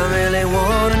 All I really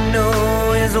wanna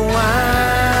know is why.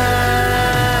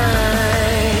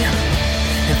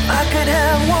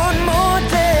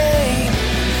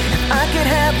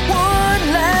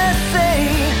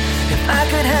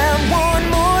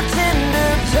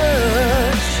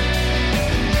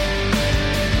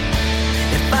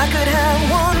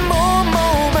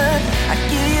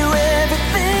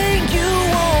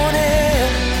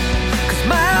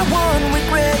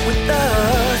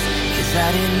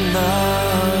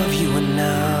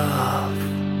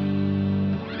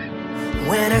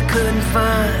 couldn't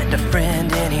find a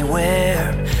friend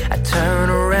anywhere. I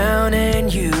turned around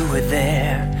and you were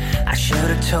there. I should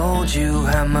have told you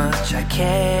how much I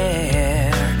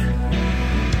cared.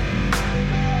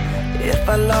 If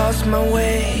I lost my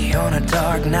way on a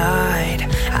dark night,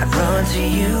 I'd run to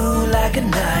you like a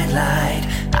nightlight.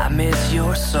 I miss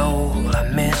your soul, I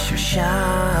miss your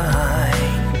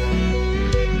shine.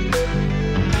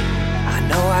 I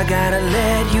know I gotta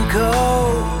let you go,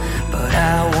 but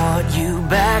I want you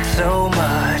back so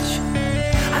much.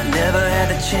 I never had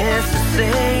the chance to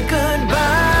say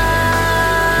goodbye.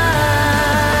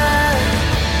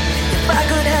 If I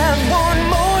could have one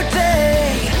more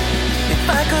day, if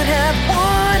I could have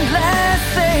one last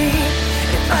say,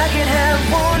 if I could have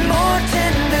one more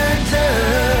tender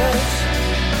touch.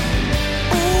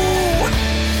 Ooh,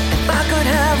 if I could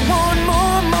have one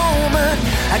more moment,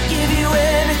 I'd give you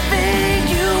everything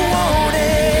you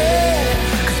wanted.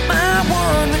 'Cause my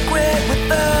one regret with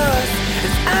us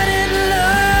is I didn't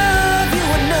love you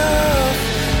enough.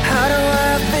 How do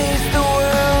I face the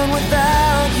world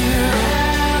without you?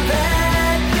 Now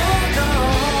that you're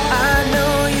gone, I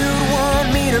know you want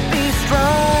me to be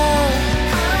strong.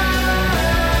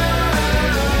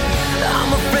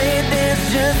 I'm afraid there's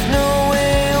just no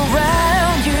way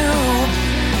around you.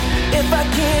 If I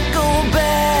can't go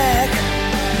back,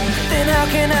 then how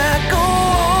can I go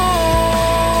on?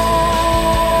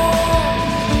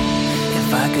 If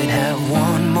I could have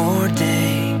one more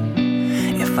day,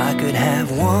 if I could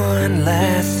have one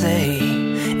last say,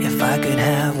 if I could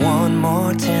have one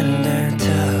more tender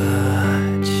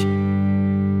touch.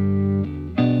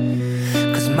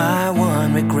 'Cause my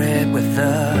one regret with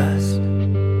us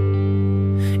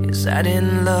is I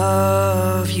didn't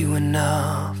love you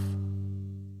enough.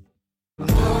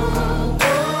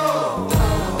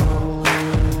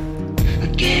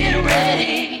 Get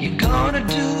ready, you're gonna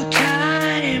do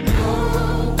time.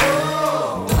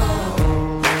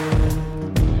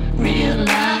 Real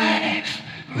life,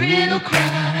 real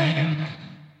crime.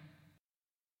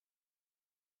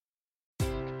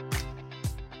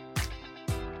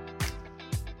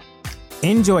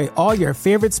 Enjoy all your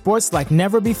favorite sports like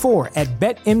never before at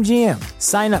BetMGM.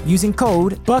 Sign up using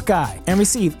code Buckeye and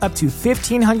receive up to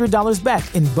 $1,500 back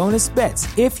in bonus bets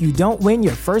if you don't win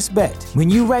your first bet. When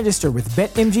you register with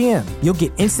BetMGM, you'll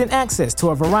get instant access to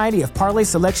a variety of parlay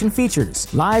selection features,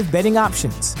 live betting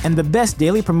options, and the best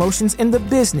daily promotions in the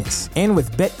business. And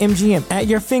with BetMGM at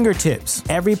your fingertips,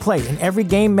 every play and every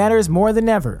game matters more than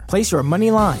ever. Place your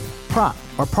money line, prop,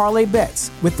 or parlay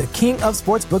bets with the king of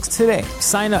sportsbooks today.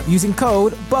 Sign up using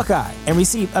code Buckeye and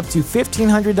receive up to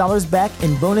 $1,500 back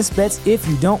in bonus bets if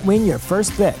you don't win your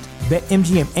first bet.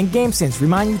 BetMGM and GameSense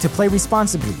remind you to play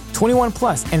responsibly. 21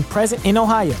 plus and present in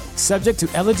Ohio, subject to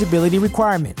eligibility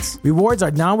requirements. Rewards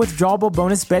are non-withdrawable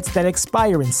bonus bets that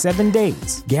expire in 7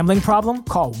 days. Gambling problem?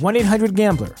 Call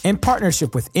 1-800-GAMBLER. In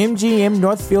partnership with MGM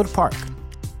Northfield Park.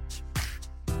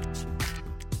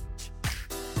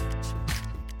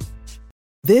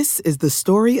 This is the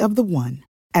story of the one.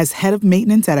 As head of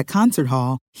maintenance at a concert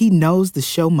hall, he knows the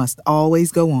show must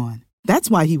always go on. That's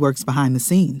why he works behind the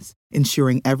scenes,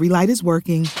 ensuring every light is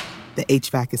working, the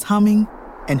HVAC is humming,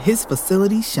 and his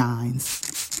facility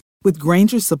shines. With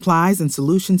Grainger's supplies and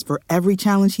solutions for every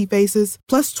challenge he faces,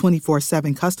 plus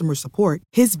 24/7 customer support,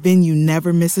 his venue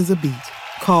never misses a beat.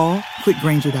 Call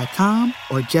quickgrainger.com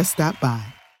or just stop by.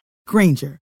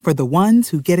 Grainger, for the ones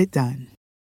who get it done.